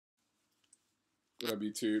What up,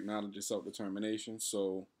 YouTube? Knowledge is self-determination.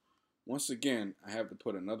 So, once again, I have to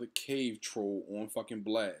put another cave troll on fucking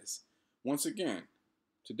blast. Once again,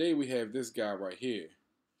 today we have this guy right here.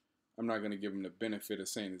 I'm not going to give him the benefit of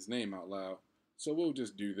saying his name out loud. So we'll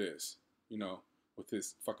just do this, with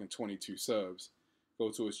his fucking 22 subs.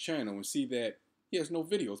 Go to his channel and see that he has no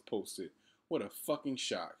videos posted. What a fucking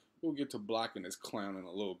shock. We'll get to blocking this clown in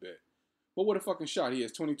a little bit. But what a fucking shot. He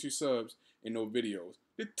has 22 subs and no videos.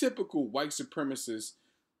 The typical white supremacist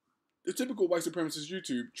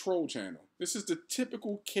YouTube troll channel. This is the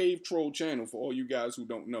typical cave troll channel for all you guys who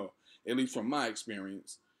don't know, at least from my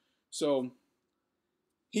experience. So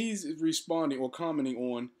he's responding or commenting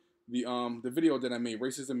on the video that I made,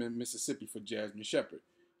 Racism in Mississippi, for Jasmine Shepherd.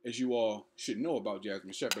 As you all should know about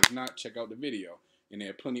Jasmine Shepherd. If not, check out the video. And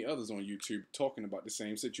there are plenty others on YouTube talking about the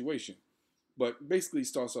same situation. But basically he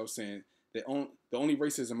starts off saying that the only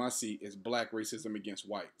racism I see is black racism against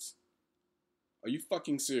whites. Are you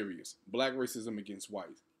fucking serious? Black racism against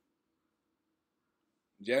whites.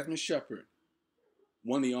 Jasmine Shepherd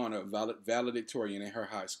won the honor of valedictorian in her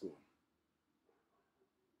high school.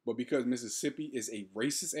 But because Mississippi is a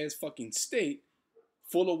racist ass fucking state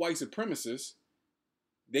full of white supremacists,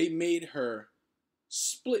 they made her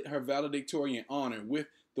split her valedictorian honor with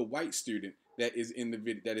the white student that is in the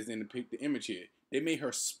video, that is in the image here. They made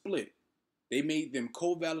her split. They made them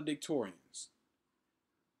co-valedictorians.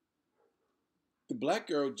 The black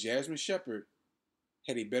girl, Jasmine Shepherd,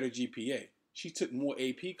 had a better GPA. She took more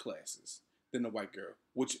AP classes than the white girl,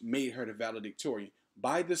 which made her the valedictorian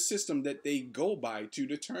by the system that they go by to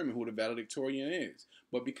determine who the valedictorian is.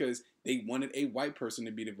 But because they wanted a white person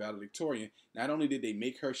to be the valedictorian, not only did they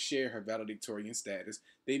make her share her valedictorian status,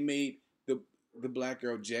 they made the black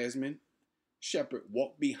girl, Jasmine Shepherd,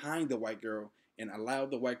 walk behind the white girl and allowed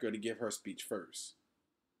the white girl to give her speech first.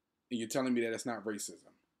 And you're telling me that it's not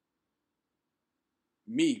racism?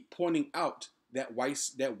 Me pointing out that white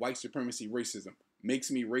supremacy racism makes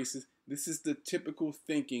me racist. This is the typical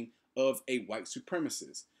thinking of a white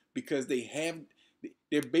supremacist, because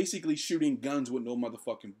they're basically shooting guns with no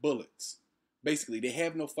motherfucking bullets. Basically, they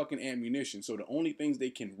have no fucking ammunition. So the only things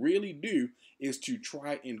they can really do is to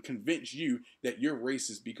try and convince you that you're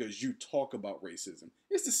racist because you talk about racism.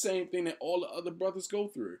 It's the same thing that all the other brothers go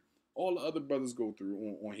through. All the other brothers go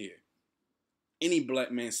through on here. Any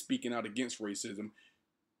black man speaking out against racism,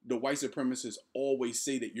 the white supremacists always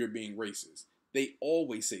say that you're being racist. They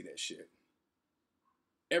always say that shit.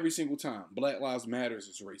 Every single time. Black Lives Matter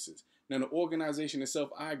is racist. Now the organization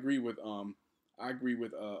itself, I agree with Town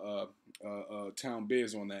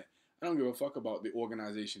Biz on that. I don't give a fuck about the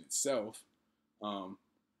organization itself.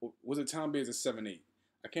 Was it Town Biz or 7-8?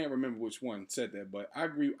 I can't remember which one said that, but I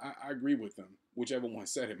agree with them. Whichever one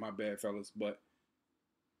said it, my bad, fellas. But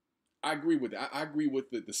I agree with it. I agree with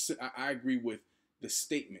I agree with the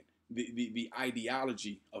statement, the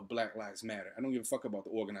ideology of Black Lives Matter. I don't give a fuck about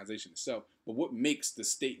the organization itself, but what makes the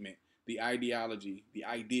statement, the ideology, the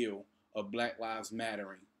ideal of Black Lives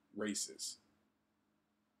Mattering racist?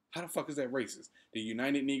 How the fuck is that racist? The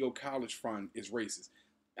United Negro College Fund is racist.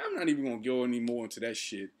 I'm not even gonna go any more into that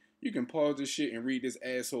shit. You can pause this shit and read this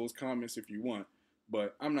asshole's comments if you want,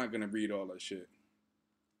 but I'm not gonna read all that shit.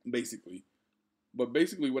 Basically. But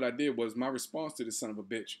basically what I did was, my response to this son of a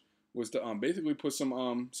bitch was to basically put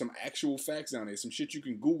some actual facts down there, some shit you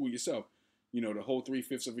can Google yourself. The whole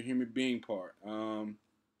 3/5 of a human being part. Sorry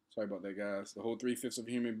about that, guys. The whole 3/5 of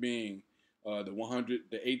a human being.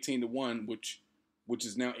 The 18-to-1, which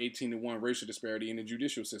is now 18-to-1 racial disparity in the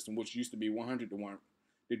judicial system, which used to be 100-to-1.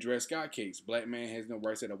 The Dred Scott case. Black man has no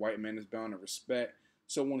rights that a white man is bound to respect.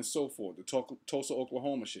 So on and so forth. The Tulsa,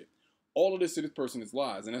 Oklahoma shit. All of this to this person is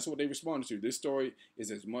lies, and that's what they responded to. This story is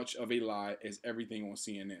as much of a lie as everything on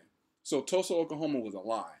CNN. So Tulsa, Oklahoma was a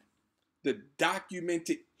lie. The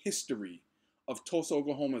documented history of Tulsa,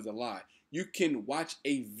 Oklahoma is a lie. You can watch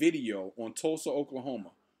a video on Tulsa,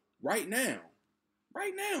 Oklahoma right now.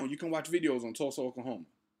 Right now, you can watch videos on Tulsa, Oklahoma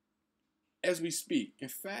as we speak. In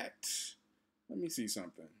fact, let me see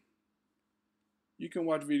something. You can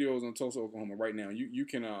watch videos on Tulsa, Oklahoma right now. You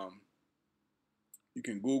can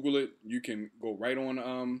Google it. You can go right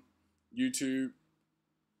on YouTube.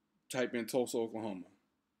 Type in Tulsa, Oklahoma.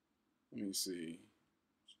 Let me see.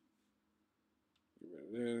 Get rid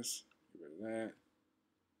of this. Get rid of that.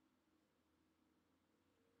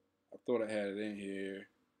 I thought I had it in here.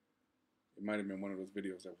 It might have been one of those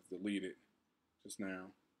videos that was deleted just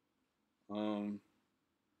now. It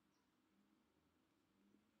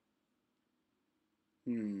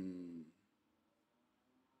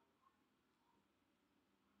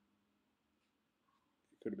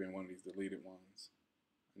could have been one of these deleted ones.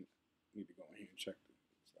 I need to go in here and check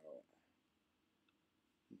this out.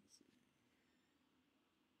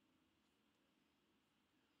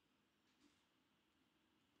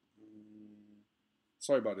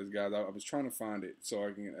 Sorry about this, guys. I was trying to find it so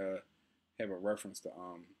I can have a reference to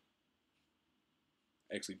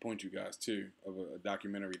actually point you guys to of a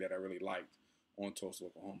documentary that I really liked on Tulsa,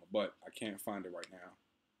 Oklahoma, but I can't find it right now.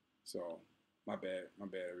 So my bad,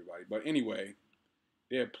 everybody. But anyway,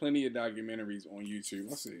 there are plenty of documentaries on YouTube.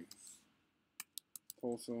 Let's see,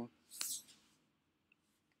 Tulsa.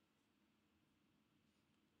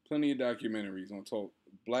 Plenty of documentaries on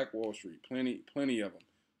Black Wall Street. Plenty of them.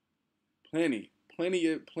 Plenty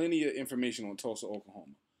of information on Tulsa,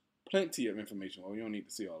 Oklahoma. Plenty of information. Well, you don't need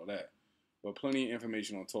to see all of that, but plenty of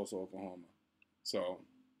information on Tulsa, Oklahoma. So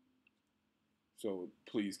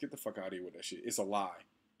please get the fuck out of here with that shit. It's a lie.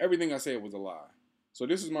 Everything I said was a lie. So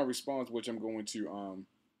this is my response, which I'm going to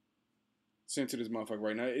send to this motherfucker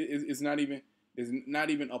right now. It's not even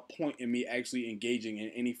a point in me actually engaging in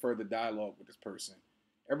any further dialogue with this person.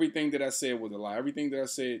 Everything that I said was a lie. Everything that I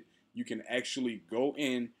said, you can actually go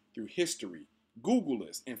in through history, Google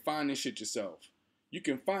this, and find this shit yourself. You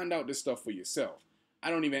can find out this stuff for yourself.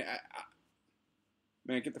 Man,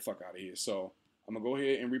 get the fuck out of here. So I'm gonna go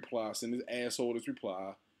ahead and reply, send this asshole this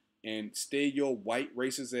reply, and stay your white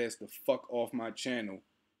racist ass the fuck off my channel.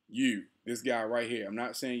 You, this guy right here. I'm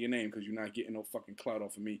not saying your name because you're not getting no fucking clout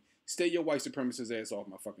off of me. Stay your white supremacist ass off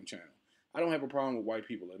my fucking channel. I don't have a problem with white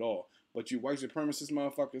people at all. But you white supremacist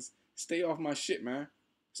motherfuckers, stay off my shit, man.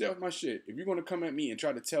 Stay off my shit. If you're going to come at me and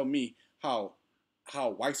try to tell me how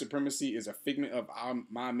white supremacy is a figment of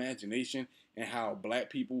my imagination and how black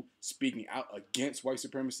people speaking out against white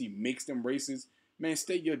supremacy makes them racist, man,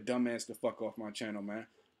 stay your dumb ass the fuck off my channel, man.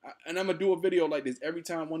 And I'm going to do a video like this every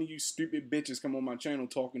time one of you stupid bitches come on my channel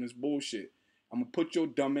talking this bullshit. I'm going to put your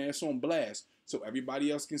dumb ass on blast so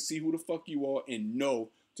everybody else can see who the fuck you are and know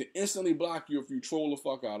to instantly block you if you troll the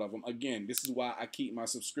fuck out of them. Again, this is why I keep my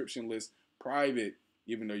subscription list private,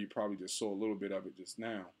 even though you probably just saw a little bit of it just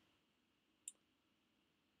now.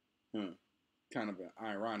 Kind of an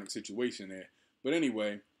ironic situation there. But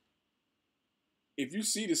anyway, if you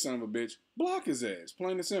see this son of a bitch, block his ass.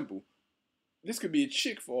 Plain and simple. This could be a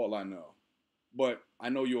chick for all I know. But I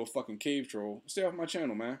know you're a fucking cave troll. Stay off my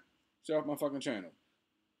channel, man. Stay off my fucking channel.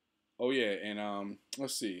 Oh yeah, and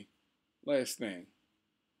let's see. Last thing.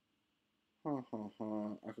 I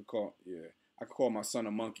could call my son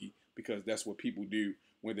a monkey because that's what people do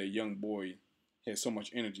when their young boy has so much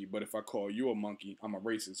energy. But if I call you a monkey, I'm a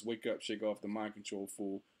racist. Wake up, shake off the mind control,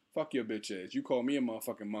 fool. Fuck your bitch ass. You call me a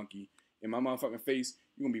motherfucking monkey in my motherfucking face,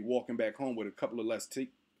 you're gonna be walking back home with a couple of less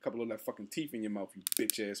fucking teeth in your mouth, you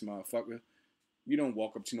bitch ass motherfucker. You don't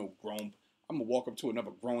walk up to no grown. I'm gonna walk up to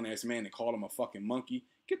another grown ass man and call him a fucking monkey.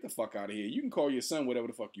 Get the fuck out of here. You can call your son whatever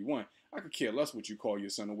the fuck you want. I could care less what you call your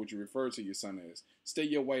son or what you refer to your son as. Stay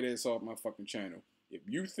your white ass off my fucking channel. If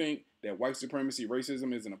you think that white supremacy,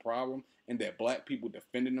 racism isn't a problem and that black people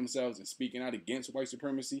defending themselves and speaking out against white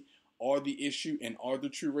supremacy are the issue and are the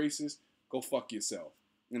true racists, go fuck yourself.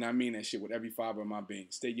 And I mean that shit with every fiber of my being.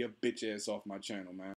 Stay your bitch ass off my channel, man.